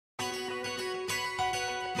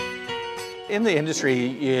In the industry,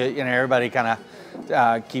 you know, everybody kind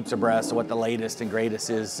of keeps abreast of what the latest and greatest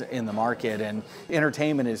is in the market, and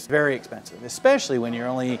entertainment is very expensive, especially when you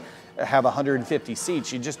only have 150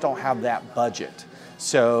 seats. You just don't have that budget.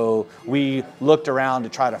 So we looked around to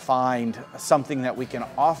try to find something that we can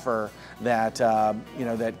offer that you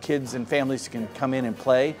know, that kids and families can come in and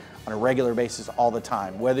play on a regular basis all the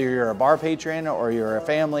time. Whether you're a bar patron or you're a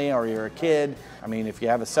family or you're a kid, I mean, if you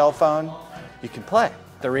have a cell phone, you can play.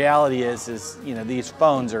 The reality is you know, these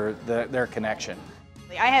phones are their connection.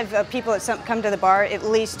 I have people that come to the bar at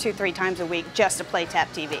least 2-3 times a week just to play tap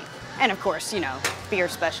TV. And of course, you know, beer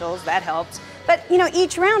specials, that helps. But you know,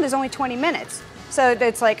 each round is only 20 minutes. So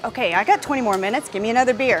it's like, okay, I got 20 more minutes, give me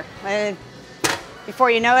another beer. And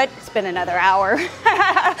before you know it, it's been another hour.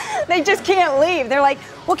 They just can't leave. They're like,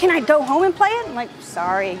 well, can I go home and play it? I'm like,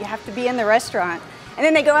 sorry, you have to be in the restaurant. And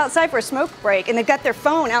then they go outside for a smoke break and they've got their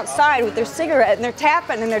phone outside with their cigarette and they're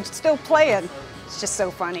tapping and they're still playing. It's just so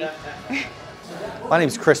funny. My name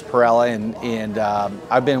is Chris Perella, and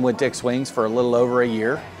I've been with Dick's Wings for a little over a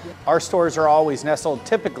year. Our stores are always nestled,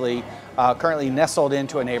 typically currently nestled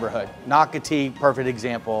into a neighborhood. Nocatee, perfect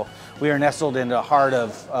example. We are nestled in the heart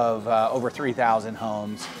of over 3,000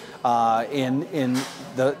 homes. In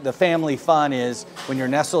the family fun is when you're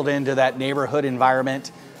nestled into that neighborhood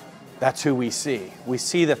environment, that's who we see. We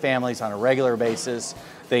see the families on a regular basis.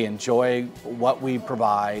 They enjoy what we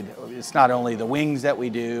provide. It's not only the wings that we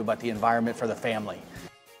do, but the environment for the family.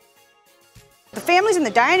 The families in the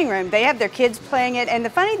dining room, they have their kids playing it, and the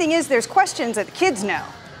funny thing is there's questions that the kids know,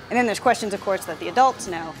 and then there's questions, of course, that the adults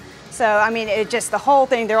know. So, I mean, it just, the whole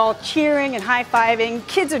thing, they're all cheering and high-fiving.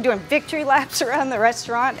 Kids are doing victory laps around the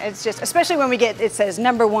restaurant. It's just, especially when we get, it says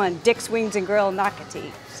 #1, Dick's Wings and Grill, Nocatee.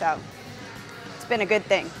 So, it's been a good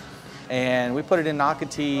thing. And we put it in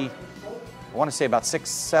Nocatee, I want to say about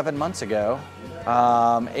 6-7 months ago,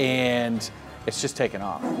 and it's just taken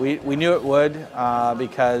off. We knew it would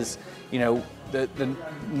because, you know,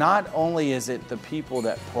 not only is it the people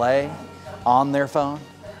that play on their phone,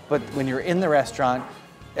 but when you're in the restaurant,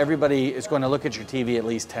 everybody is going to look at your TV at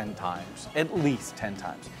least 10 times, at least 10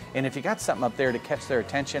 times. And if you got something up there to catch their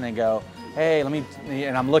attention and go, hey, let me,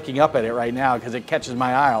 and I'm looking up at it right now because it catches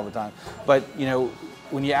my eye all the time. But, you know,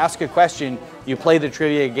 when you ask a question, you play the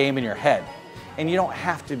trivia game in your head. And you don't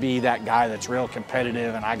have to be that guy that's real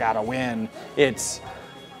competitive and I gotta win. It's,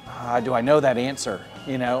 do I know that answer?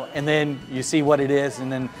 You know, and then you see what it is,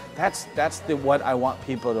 and then that's what I want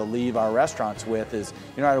people to leave our restaurants with is,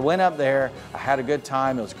 you know, I went up there, I had a good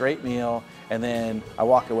time, it was a great meal, and then I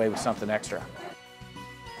walk away with something extra.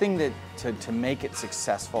 The thing that to make it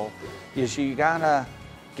successful is you gotta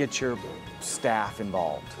get your staff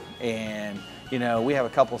involved. And, you know, we have a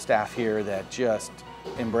couple staff here that just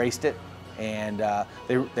embraced it, and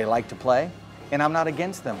they like to play, and I'm not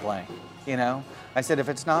against them playing, you know. I said, if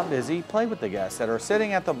it's not busy, play with the guests that are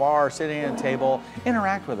sitting at the bar, sitting at a table,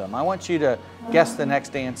 interact with them. I want you to guess the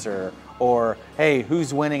next answer, or, hey,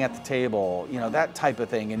 who's winning at the table, you know, that type of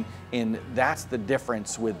thing. And that's the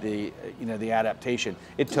difference with the, you know, the adaptation.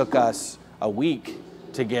 It took us a week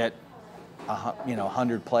to get, you know,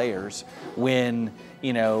 100 players when,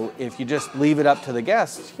 you know, if you just leave it up to the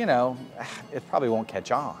guests, you know, it probably won't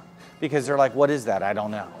catch on because they're like, what is that? I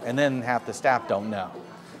don't know. And then half the staff don't know.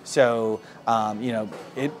 So, you know,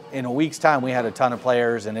 in a week's time, we had a ton of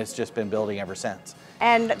players, and it's just been building ever since.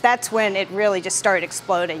 And that's when it really just started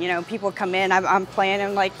exploding. You know, people would come in, I'm playing, and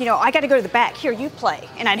I'm like, you know, I got to go to the back. Here, you play.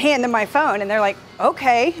 And I'd hand them my phone, and they're like,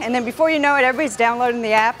 okay. And then before you know it, everybody's downloading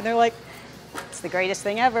the app, and they're like, it's the greatest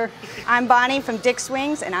thing ever. I'm Bonnie from Dick's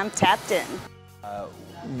Wings, and I'm tapped in.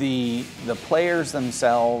 The players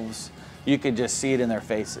themselves, you could just see it in their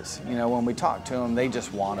faces. You know, when we talk to them, they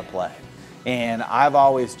just want to play. And I've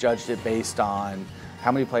always judged it based on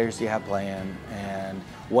how many players do you have playing, and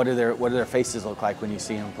what do their faces look like when you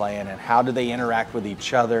see them playing, and how do they interact with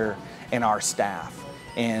each other and our staff.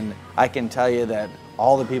 And I can tell you that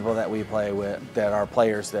all the people that we play with, that are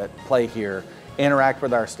players that play here, interact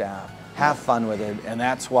with our staff, have fun with it, and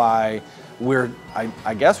that's why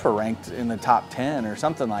I guess we're ranked in the top 10 or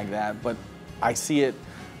something like that, but I see it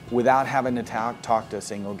without having to talk to a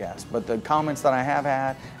single guest. But the comments that I have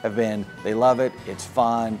had have been, they love it, it's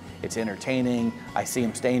fun, it's entertaining. I see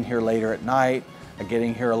them staying here later at night,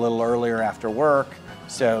 getting here a little earlier after work.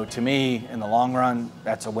 So to me, in the long run,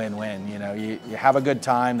 that's a win-win. You know, you have a good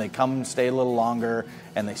time, they come and stay a little longer,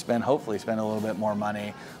 and they hopefully spend a little bit more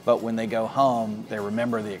money. But when they go home, they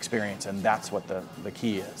remember the experience, and that's what the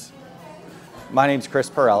key is. My name's Chris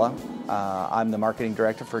Perella. I'm the marketing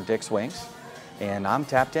director for Dick's Wings, and I'm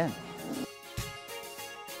tapped in.